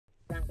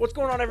What's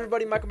going on,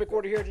 everybody? Michael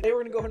McWhorter here. Today we're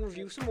going to go ahead and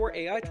review some more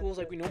AI tools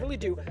like we normally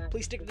do.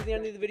 Please stick to the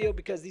end of the video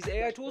because these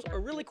AI tools are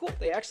really cool.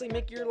 They actually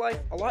make your life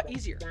a lot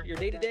easier. Your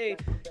day-to-day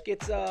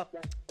gets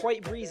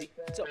quite breezy.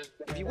 So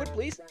if you would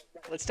please,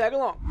 let's tag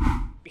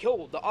along.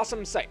 Behold, the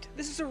awesome site.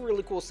 This is a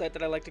really cool site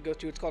that I like to go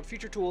to. It's called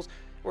Future Tools,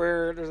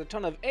 where there's a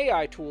ton of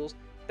AI tools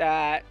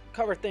that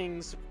cover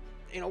things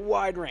in a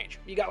wide range.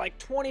 You got like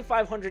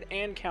 2,500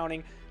 and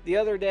counting. The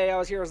other day I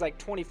was here, it was like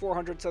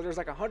 2,400, so there's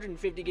like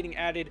 150 getting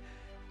added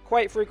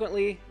quite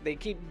frequently. They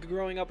keep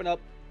growing up and up.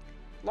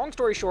 Long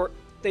story short,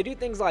 they do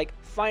things like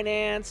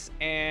finance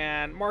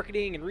and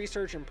marketing and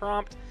research and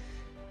prompt.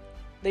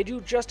 They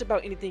do just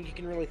about anything you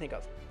can really think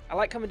of. I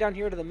like coming down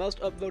here to the most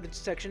upvoted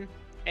section,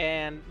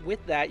 and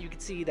with that you can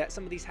see that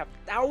some of these have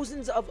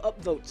thousands of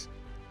upvotes.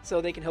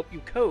 So they can help you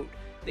code,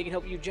 they can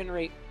help you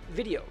generate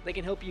video, they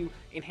can help you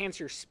enhance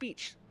your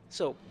speech,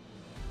 so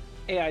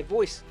AI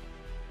voice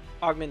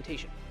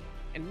augmentation,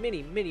 and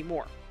many, many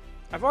more.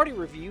 I've already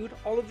reviewed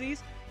all of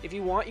these. If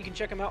you want, you can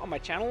check them out on my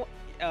channel.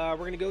 We're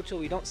going to go till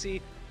we don't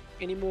see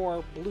any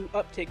more blue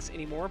upticks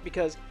anymore,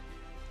 because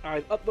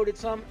I've upvoted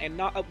some and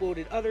not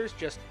uploaded others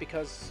just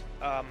because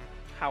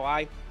how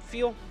I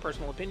feel,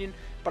 personal opinion.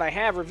 But I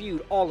have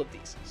reviewed all of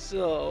these.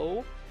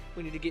 So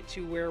we need to get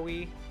to where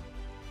we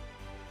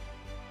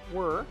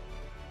were.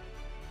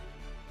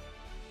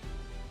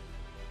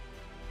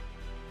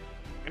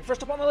 And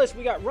first up on the list,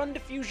 we got Run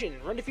Diffusion.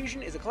 Run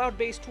Diffusion is a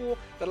cloud-based tool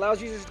that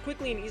allows users to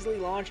quickly and easily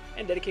launch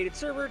a dedicated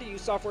server to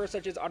use software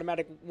such as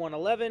Automatic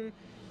 111,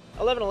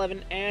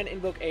 1111, and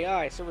Invoke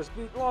AI. Servers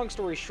boot. Long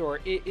story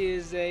short, it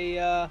is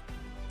it's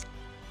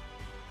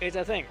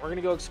a thing. We're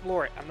gonna go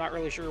explore it. I'm not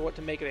really sure what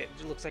to make of it. It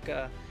just looks like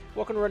a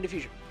welcome to Run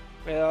Diffusion.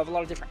 We have a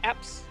lot of different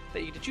apps that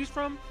you get to choose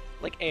from,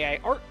 like AI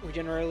art. We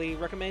generally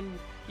recommend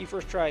you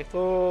first try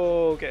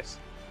Focus.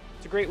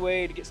 It's a great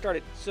way to get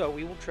started. So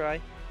we will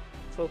try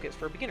Focus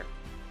for a beginner.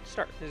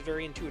 Start. It's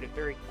very intuitive,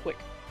 very quick.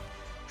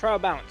 Trial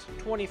balance,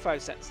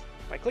 25 cents.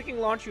 By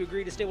clicking launch, you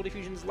agree to Stable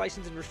Diffusion's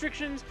license and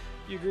restrictions.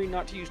 You agree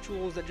not to use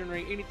tools that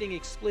generate anything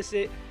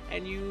explicit,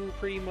 and you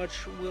pretty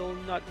much will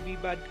not be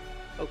bad.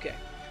 Okay.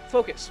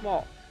 Focus,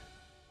 small.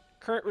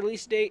 Current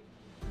release date,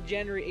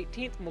 January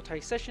 18th.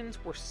 Multi-sessions.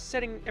 We're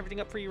setting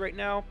everything up for you right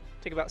now.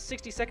 Take about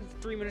 60 seconds to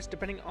 3 minutes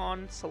depending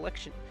on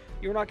selection.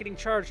 You're not getting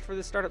charged for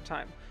the startup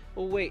time.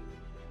 Oh wait.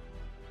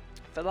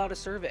 Fill out a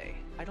survey.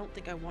 I don't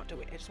think I want to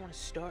wait. I just want to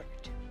start.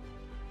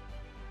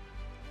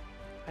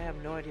 I have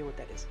no idea what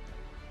that is.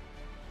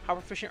 How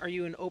proficient are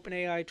you in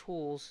OpenAI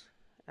tools?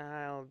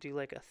 I'll do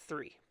like a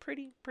 3.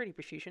 Pretty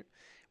proficient.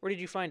 Where did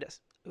you find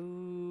us?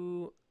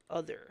 Ooh,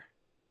 other.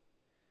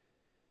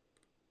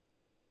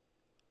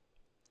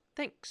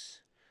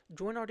 Thanks.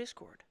 Join our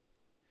Discord.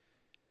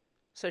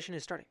 Session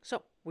is starting.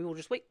 So we will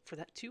just wait for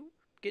that to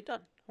get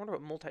done. I wonder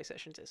what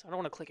multi-sessions is. I don't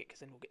want to click it because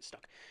then we'll get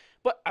stuck.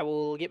 But I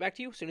will get back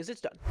to you as soon as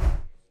it's done.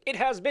 It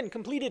has been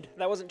completed.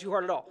 That wasn't too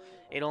hard at all.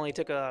 It only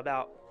took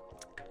about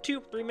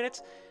 2-3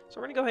 minutes. So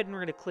we're going to go ahead and we're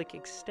going to click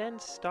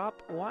extend,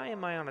 stop. Why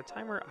am I on a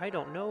timer? I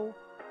don't know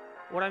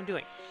what I'm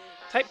doing.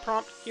 Type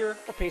prompt here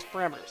or paste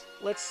parameters.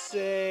 Let's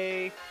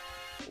say,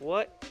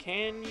 what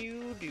can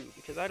you do?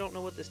 Because I don't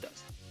know what this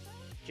does.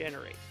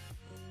 Generate.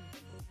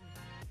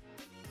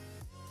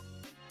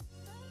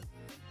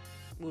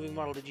 Moving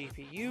model to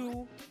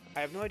GPU.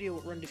 I have no idea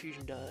what Run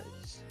Diffusion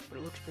does, but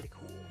it looks pretty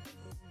cool.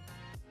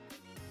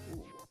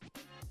 Ooh.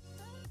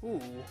 Ooh,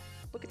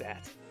 look at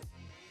that.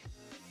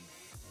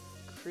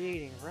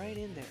 Creating right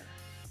in there.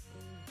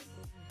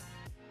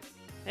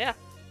 Yeah,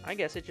 I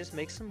guess it just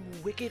makes some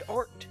wicked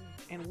art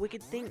and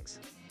wicked things.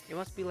 It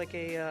must be like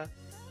a,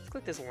 let's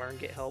click this learn,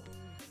 get help.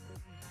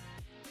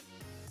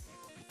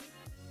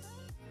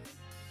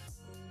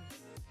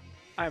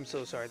 I'm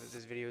so sorry that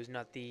this video is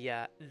not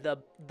the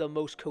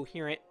most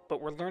coherent,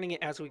 but we're learning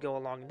it as we go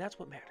along, and that's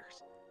what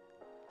matters.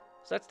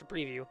 So that's the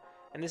preview,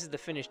 and this is the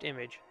finished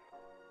image.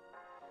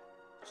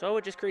 So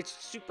it just creates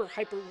super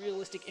hyper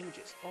realistic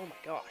images. Oh my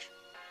gosh.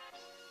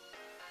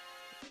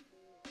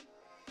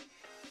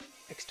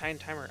 X time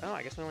timer. Oh,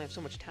 I guess we only have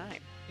so much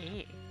time.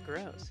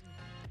 Gross.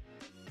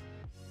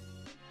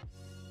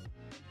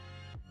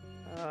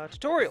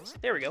 Tutorials.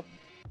 There we go.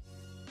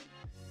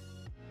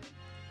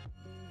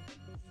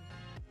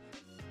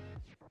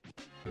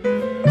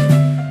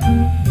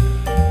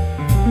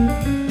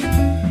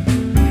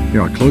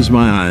 Yeah, I close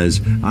my eyes.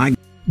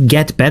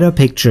 Get better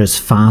pictures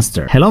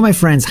faster. Hello, my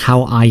friends.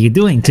 How are you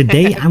doing?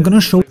 Today, I'm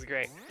gonna show. This is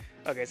great.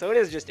 Okay, so it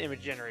is just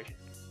image generation.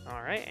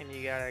 All right, and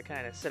you gotta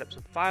kind of set up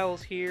some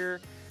files here,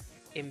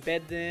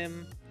 embed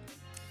them,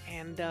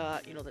 and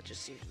you know, that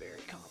just seems very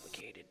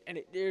complicated.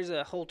 And there's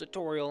a whole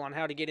tutorial on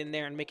how to get in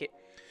there and make it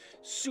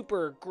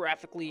super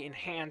graphically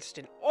enhanced.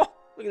 And oh,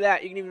 look at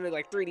that! You can even make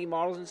like 3D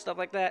models and stuff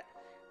like that.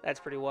 That's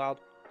pretty wild.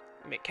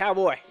 Make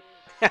cowboy.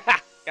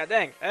 God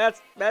dang,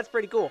 that's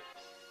pretty cool.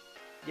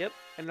 Yep,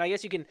 and I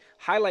guess you can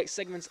highlight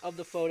segments of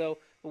the photo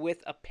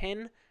with a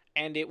pen,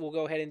 and it will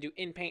go ahead and do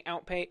in paint,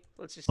 out paint.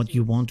 Let's just what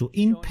you want to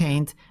in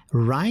paint.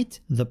 Write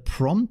the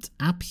prompt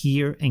up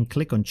here and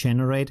click on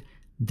generate.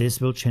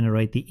 This will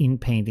generate the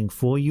in-painting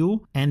for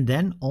you. And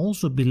then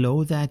also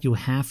below that, you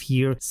have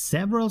here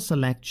several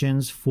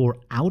selections for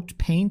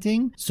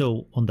out-painting.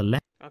 So on the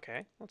left.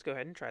 Okay, let's go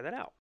ahead and try that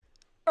out.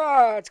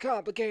 Ah, it's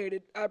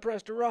complicated. I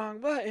pressed the wrong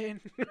button.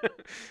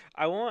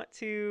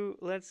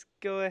 Let's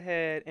go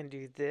ahead and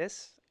do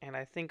this. And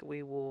I think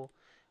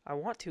I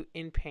want to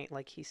in-paint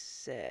like he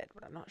said,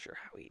 but I'm not sure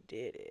how he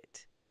did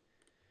it.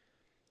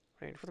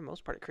 I mean, for the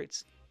most part, it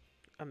creates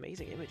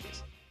amazing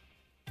images.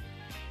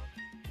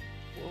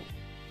 Whoa.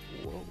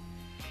 Whoa.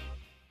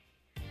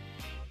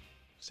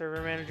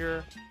 Server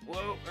manager.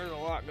 Whoa, there's a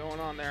lot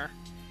going on there.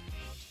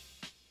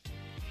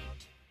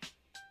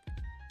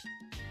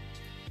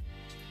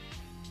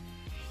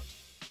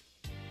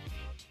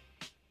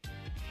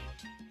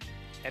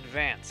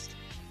 Advanced.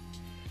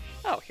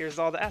 Oh, here's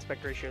all the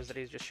aspect ratios that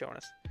he's just shown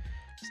us.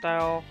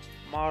 Style,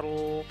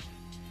 model.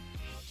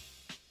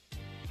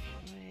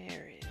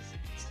 Where is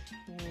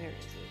it? Where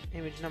is it?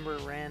 Image number,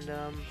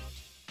 random.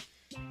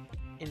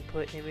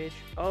 Input image.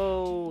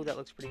 Oh, that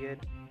looks pretty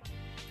good.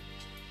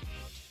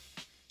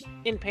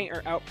 In paint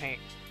or out paint.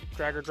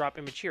 Drag or drop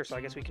image here. So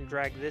I guess we can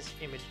drag this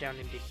image down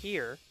into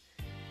here.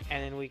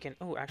 And then we can...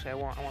 Oh, actually, I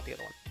want the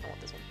other one. I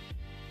want this one.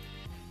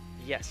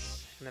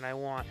 Yes. And then I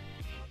want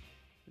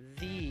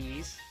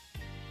these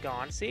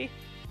gone. See?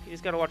 You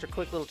just got to watch a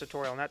quick little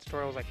tutorial. And that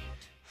tutorial was like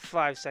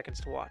 5 seconds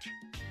to watch.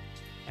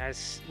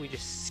 As we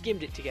just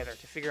skimmed it together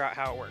to figure out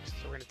how it works. So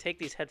we're going to take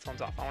these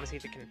headphones off. I want to see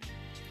if it can...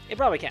 It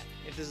probably can.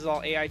 If this is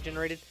all AI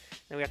generated,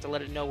 then we have to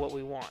let it know what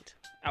we want.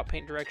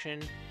 Outpaint direction,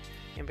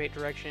 in-paint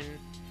direction,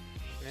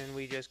 and then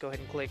we just go ahead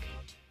and click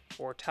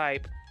or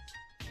type.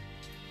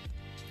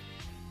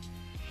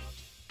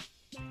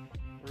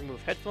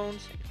 Remove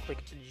headphones,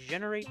 click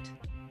generate.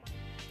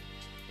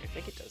 I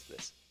think it does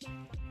this.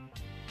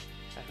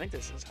 I think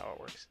this is how it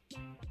works.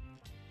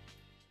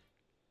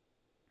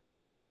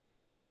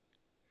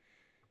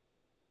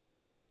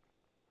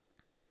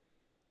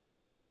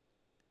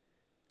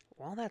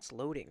 While that's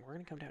loading, we're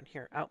going to come down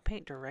here.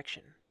 Outpaint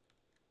direction.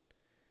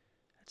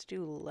 Let's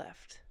do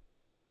left.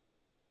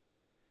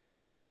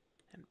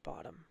 And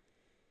bottom.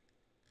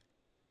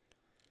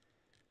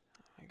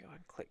 I go ahead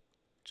and click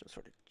some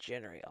sort of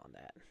generate on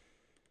that.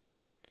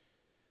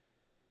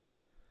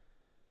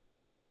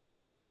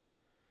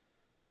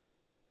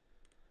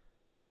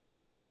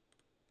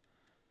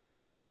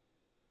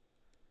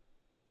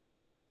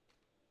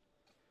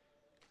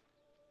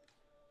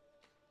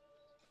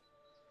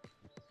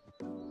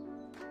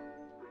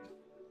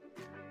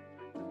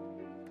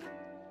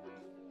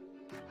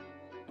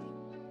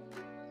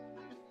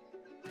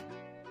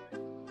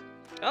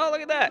 Oh,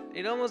 look at that!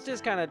 It almost is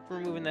kind of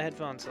removing the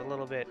headphones a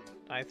little bit,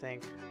 I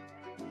think.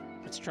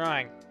 It's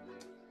trying.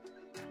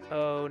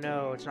 Oh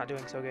no, it's not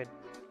doing so good.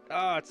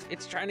 Oh,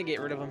 it's trying to get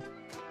rid of them.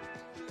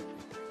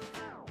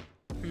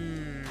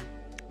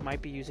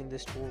 Might be using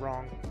this tool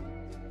wrong.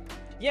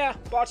 Yeah,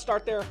 bot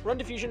start there. Run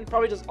diffusion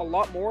probably does a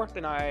lot more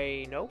than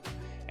I know.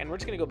 And we're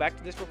just going to go back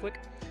to this real quick.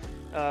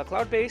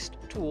 Cloud-based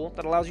tool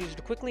that allows users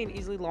to quickly and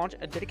easily launch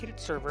a dedicated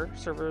server.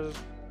 Servers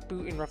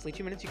boot in roughly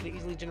 2 minutes. You can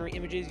easily generate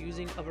images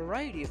using a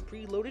variety of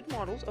preloaded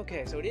models.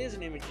 Okay, so it is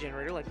an image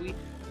generator like we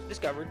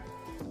discovered.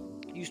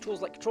 Use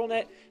tools like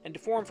ControlNet and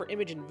Deform for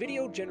image and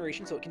video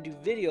generation, so it can do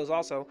videos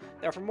also.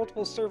 They offer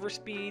multiple server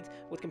speeds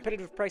with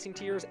competitive pricing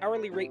tiers,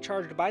 hourly rate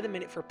charged by the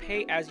minute for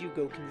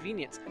pay-as-you-go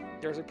convenience.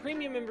 There's a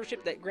premium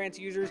membership that grants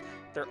users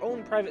their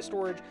own private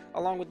storage,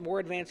 along with more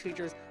advanced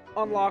features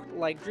unlocked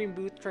like Dream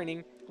Booth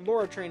training,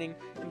 LoRa training,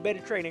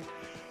 embedded training,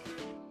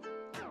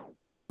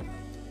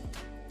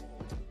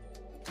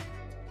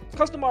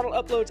 custom model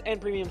uploads,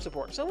 and premium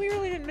support. So we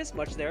really didn't miss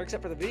much there,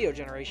 except for the video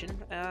generation.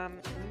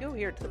 We go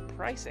here to the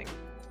pricing.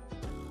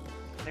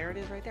 There it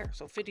is right there.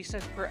 So 50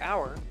 cents per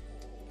hour,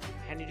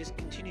 and you just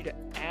continue to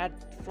add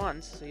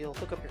funds. So you'll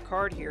hook up your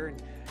card here,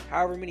 and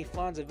however many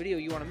funds of video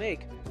you want to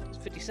make, it's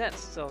 50 cents.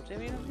 So I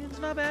mean, it's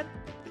not bad.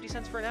 50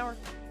 cents for an hour.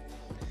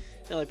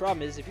 The only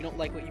problem is if you don't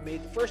like what you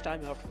made the first time,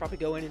 you'll have to probably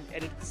go in and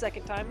edit the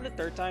second time and the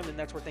third time, and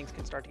that's where things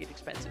can start to get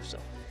expensive. So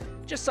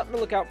just something to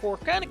look out for.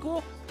 Kind of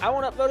cool. I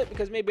won't upload it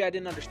because maybe I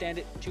didn't understand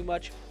it too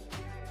much.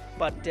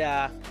 But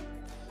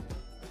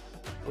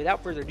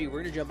without further ado, we're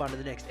going to jump onto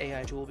the next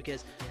AI tool,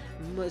 because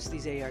most of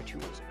these AI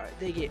tools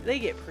they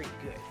get pretty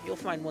good. You'll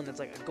find one that's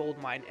like a gold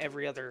mine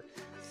every other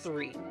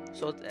 3.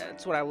 So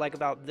that's what I like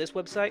about this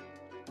website.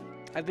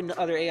 I've been to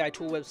other AI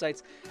tool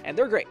websites, and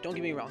they're great. Don't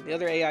get me wrong. The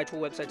other AI tool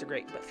websites are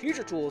great. But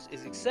Future Tools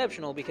is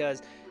exceptional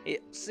because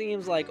it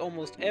seems like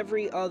almost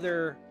every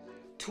other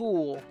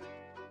tool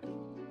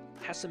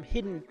has some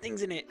hidden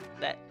things in it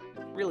that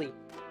really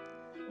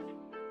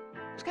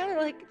just kind of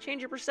like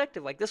change your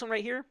perspective. Like this one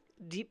right here,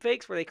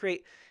 deepfakes, where they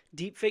create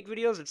deepfake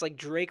videos. It's like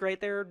Drake right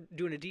there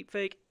doing a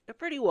deepfake. They're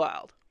pretty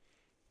wild.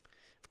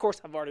 Of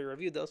course, I've already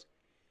reviewed those.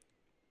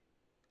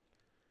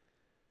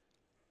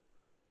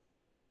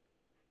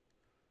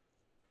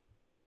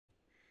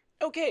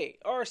 Okay,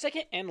 our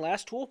second and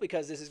last tool,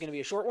 because this is going to be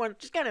a short one,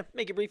 just kind of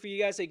make it brief for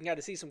you guys so you can kind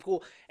of see some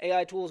cool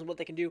AI tools and what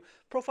they can do.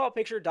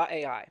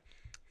 Profilepicture.ai.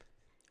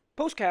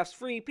 Postcast's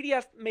free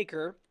PDF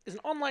Maker is an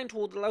online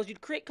tool that allows you to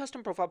create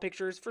custom profile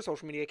pictures for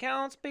social media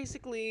accounts,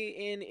 basically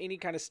in any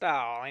kind of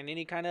style and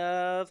any kind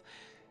of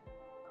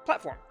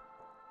platform.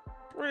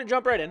 We're going to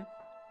jump right in,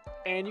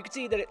 and you can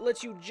see that it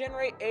lets you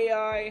generate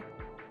AI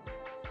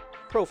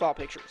profile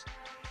pictures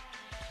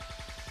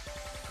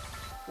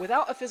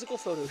without a physical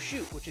photo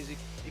shoot, which is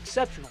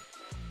exceptional.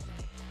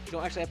 You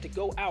don't actually have to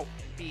go out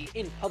and be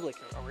in public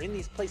or in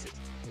these places.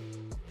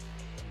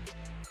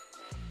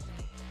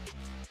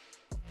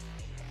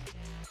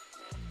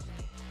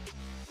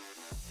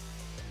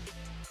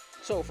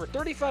 So for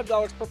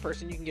 $35 per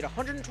person, you can get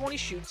 120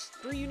 shoots,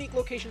 3 unique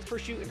locations per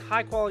shoot, and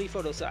high quality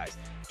photo size.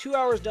 2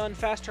 hours done,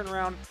 fast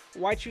turnaround.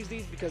 Why choose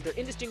these? Because they're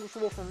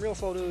indistinguishable from real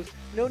photos,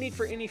 no need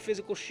for any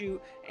physical shoot,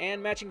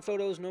 and matching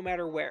photos no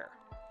matter where.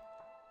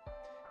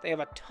 They have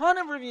a ton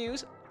of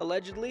reviews,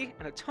 allegedly,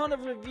 and a ton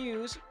of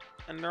reviews,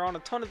 and they're on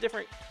a ton of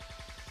different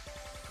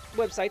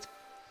websites.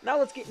 Now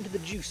let's get into the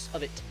juice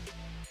of it.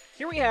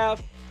 Here we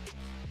have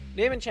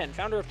Damon Chen,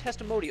 founder of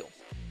Testimonial.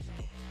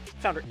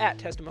 Founder at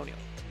Testimonial.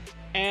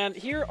 And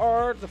here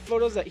are the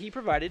photos that he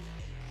provided,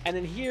 and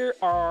then here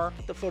are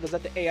the photos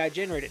that the AI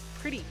generated.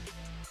 Pretty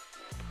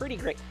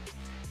great.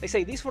 They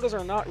say these photos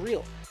are not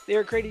real. They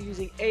are created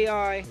using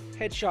AI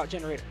headshot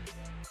generator.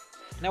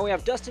 Now we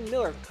have Dustin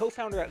Miller,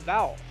 co-founder at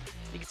Valve.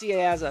 You can see he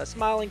has a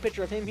smiling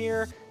picture of him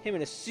here, him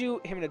in a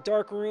suit, him in a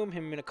dark room,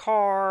 him in a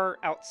car,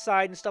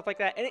 outside and stuff like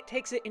that. And it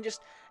takes it and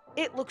just,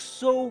 it looks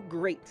so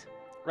great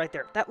right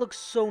there. That looks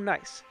so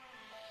nice.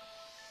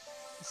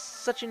 It's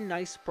such a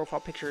nice profile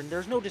picture, and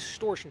there's no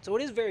distortion, so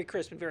it is very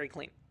crisp and very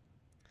clean.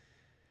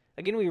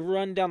 Again, we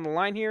run down the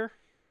line here,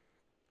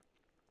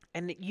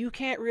 and you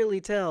can't really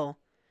tell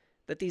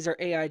that these are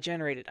AI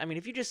generated. I mean,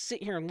 if you just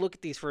sit here and look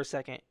at these for a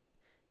second,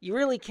 you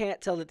really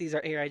can't tell that these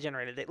are AI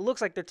generated. It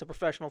looks like it's a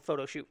professional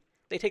photo shoot.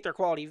 They take their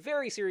quality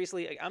very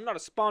seriously. I'm not a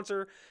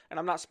sponsor, and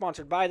I'm not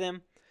sponsored by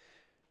them.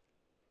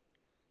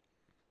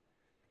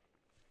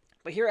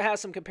 But here it has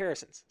some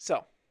comparisons.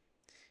 So,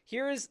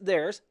 here is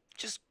theirs.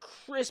 Just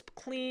crisp,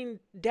 clean,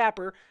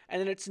 dapper, and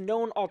then it's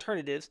known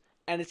alternatives,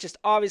 and it's just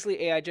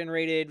obviously AI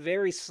generated,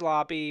 very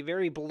sloppy,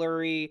 very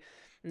blurry,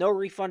 no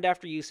refund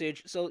after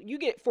usage. So you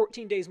get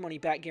 14 days money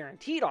back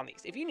guaranteed on these.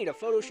 If you need a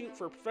photo shoot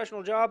for a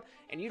professional job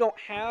and you don't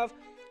have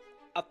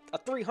a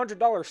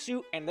 $300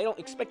 suit, and they don't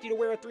expect you to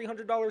wear a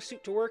 $300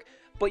 suit to work,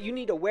 but you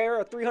need to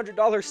wear a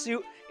 $300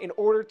 suit in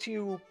order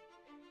to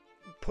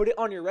put it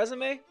on your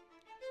resume,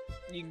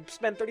 you can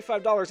spend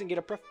 $35 and get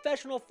a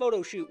professional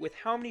photo shoot with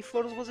how many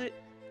photos was it?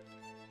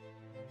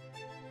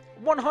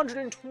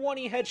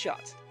 120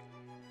 headshots.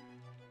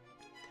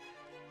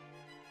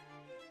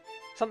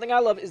 Something I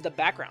love is the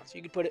backgrounds.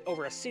 You can put it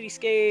over a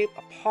cityscape,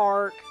 a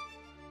park,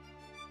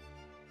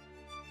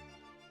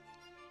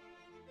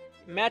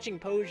 matching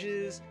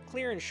poses,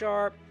 clear and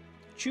sharp,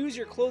 choose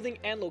your clothing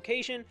and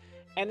location,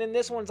 and then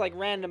this one's like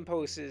random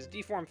poses,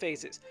 deformed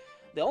faces.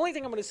 The only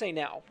thing I'm going to say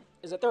now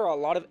is that there are a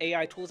lot of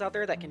AI tools out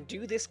there that can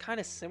do this kind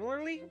of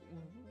similarly.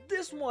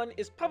 This one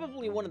is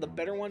probably one of the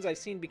better ones I've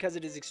seen because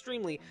it is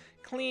extremely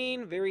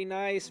clean, very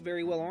nice,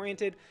 very well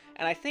oriented,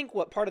 and I think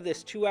what part of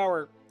this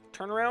 2-hour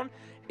turnaround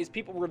is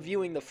people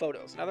reviewing the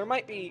photos. Now there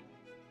might be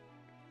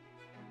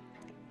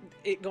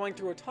it going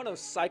through a ton of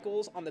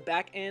cycles on the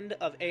back end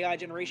of AI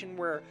generation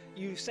where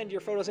you send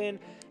your photos in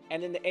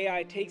and then the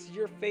AI takes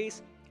your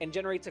face and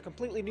generates a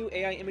completely new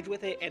AI image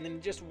with it, and then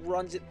just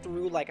runs it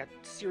through like a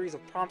series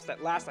of prompts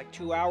that last like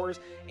 2 hours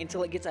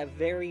until it gets a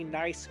very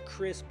nice,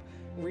 crisp,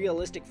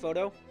 realistic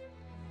photo.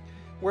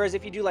 Whereas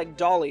if you do like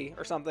Dolly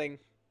or something,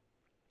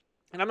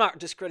 and I'm not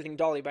discrediting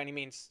Dolly by any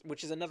means,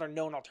 which is another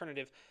known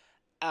alternative,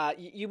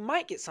 you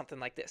might get something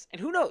like this.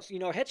 And who knows, you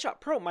know,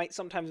 HeadshotPro might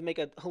sometimes make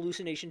a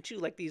hallucination too,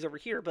 like these over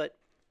here, but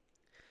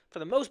for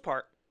the most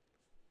part,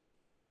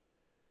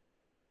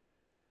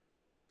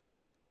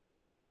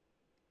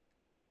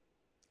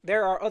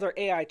 there are other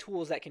AI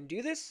tools that can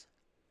do this.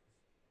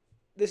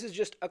 This is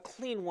just a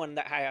clean one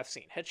that I have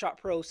seen.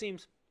 HeadshotPro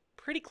seems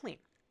pretty clean.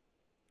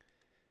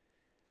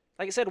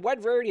 Like I said,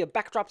 wide variety of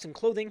backdrops and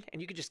clothing,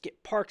 and you could just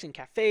get parks and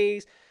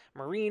cafes,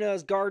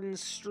 marinas, gardens,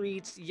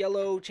 streets,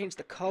 yellow, change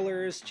the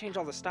colors, change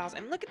all the styles.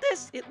 And look at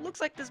this! It looks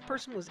like this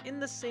person was in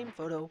the same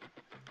photo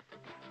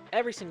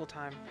every single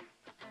time.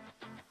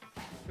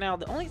 Now,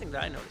 the only thing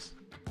that I noticed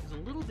is a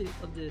little bit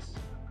of this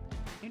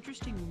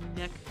interesting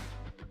neck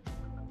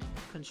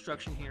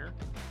construction here.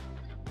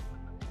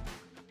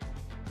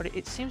 But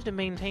it seems to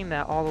maintain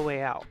that all the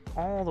way out,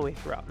 all the way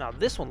throughout. Now,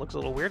 this one looks a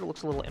little weird. It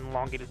looks a little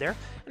elongated there.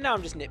 And now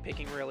I'm just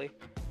nitpicking, really.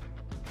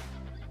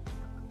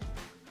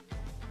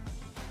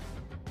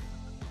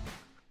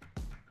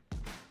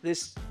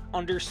 This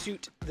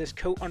undersuit, this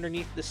coat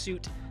underneath the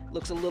suit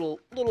looks a little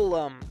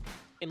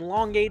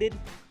elongated,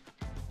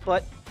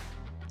 but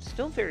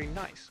still very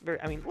nice.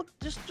 I mean, look,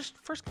 just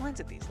first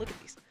glance at these. Look at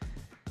these.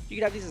 You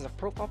could have these as a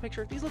profile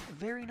picture. These look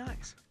very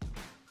nice.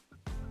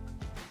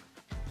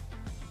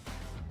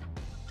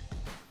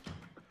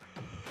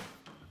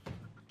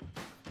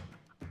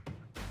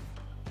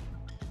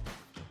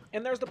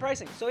 And there's the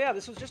pricing. So yeah,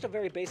 this was just a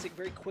very basic,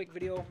 very quick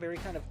video, very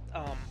kind of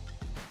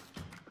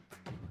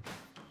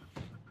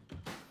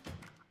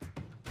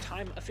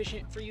time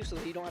efficient for you so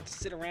that you don't have to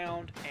sit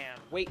around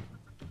and wait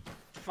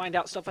to find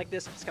out stuff like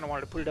this. I just kind of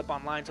wanted to put it up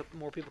online so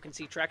more people can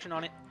see traction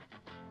on it.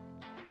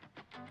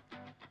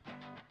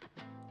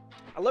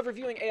 I love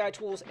reviewing AI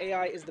tools.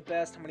 AI is the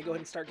best. I'm going to go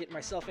ahead and start getting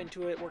myself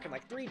into it, working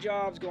like 3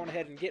 jobs, going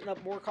ahead and getting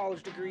up more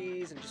college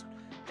degrees, and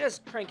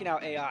just cranking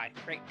out AI,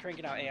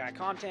 cranking out AI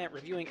content,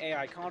 reviewing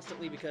AI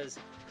constantly because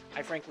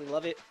I frankly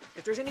love it.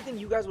 If there's anything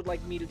you guys would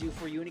like me to do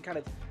for you, any kind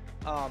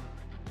of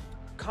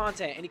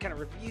content, any kind of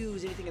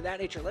reviews, anything of that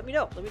nature, let me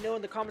know. Let me know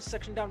in the comments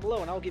section down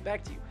below, and I'll get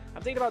back to you.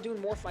 I'm thinking about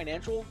doing more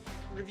financial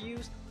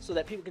reviews so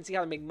that people can see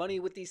how to make money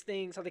with these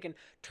things, how they can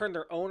turn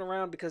their own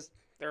around, because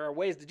there are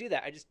ways to do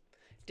that. I just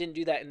didn't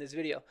do that in this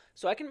video.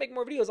 So I can make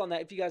more videos on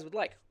that if you guys would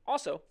like.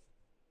 Also,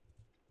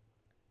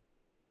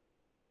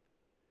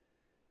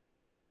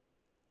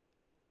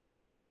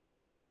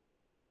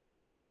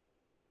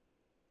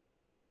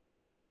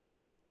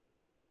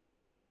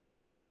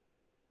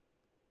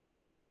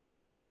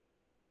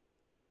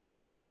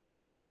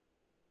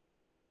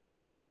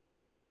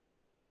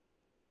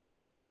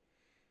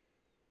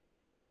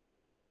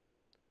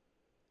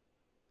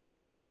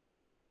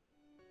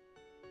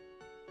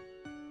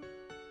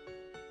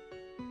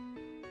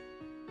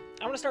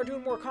 I want to start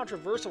doing more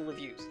controversial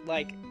reviews,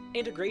 like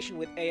integration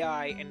with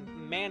AI and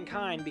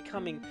mankind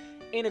becoming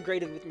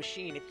integrated with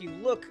machine. If you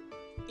look,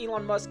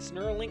 Elon Musk's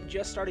Neuralink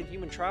just started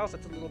human trials.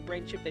 That's a little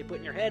brain chip they put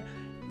in your head.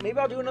 Maybe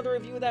I'll do another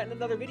review of that in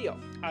another video.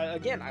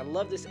 Again, I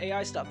love this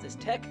AI stuff, this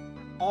tech,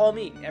 all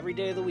me, every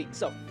day of the week.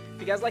 So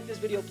if you guys like this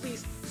video,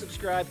 please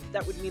subscribe.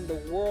 That would mean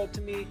the world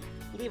to me.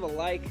 Leave a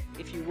like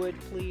if you would,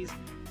 please.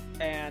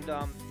 And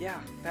yeah,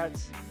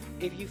 that's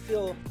if you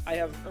feel I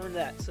have earned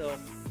that. So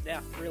yeah,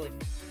 really.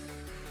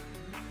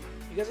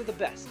 You guys are the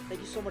best. Thank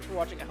you so much for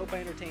watching. I hope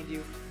I entertained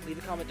you. Leave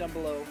a comment down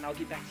below, and I'll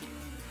get back to you.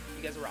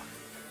 You guys are rock.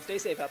 Stay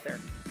safe out there.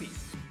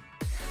 Peace.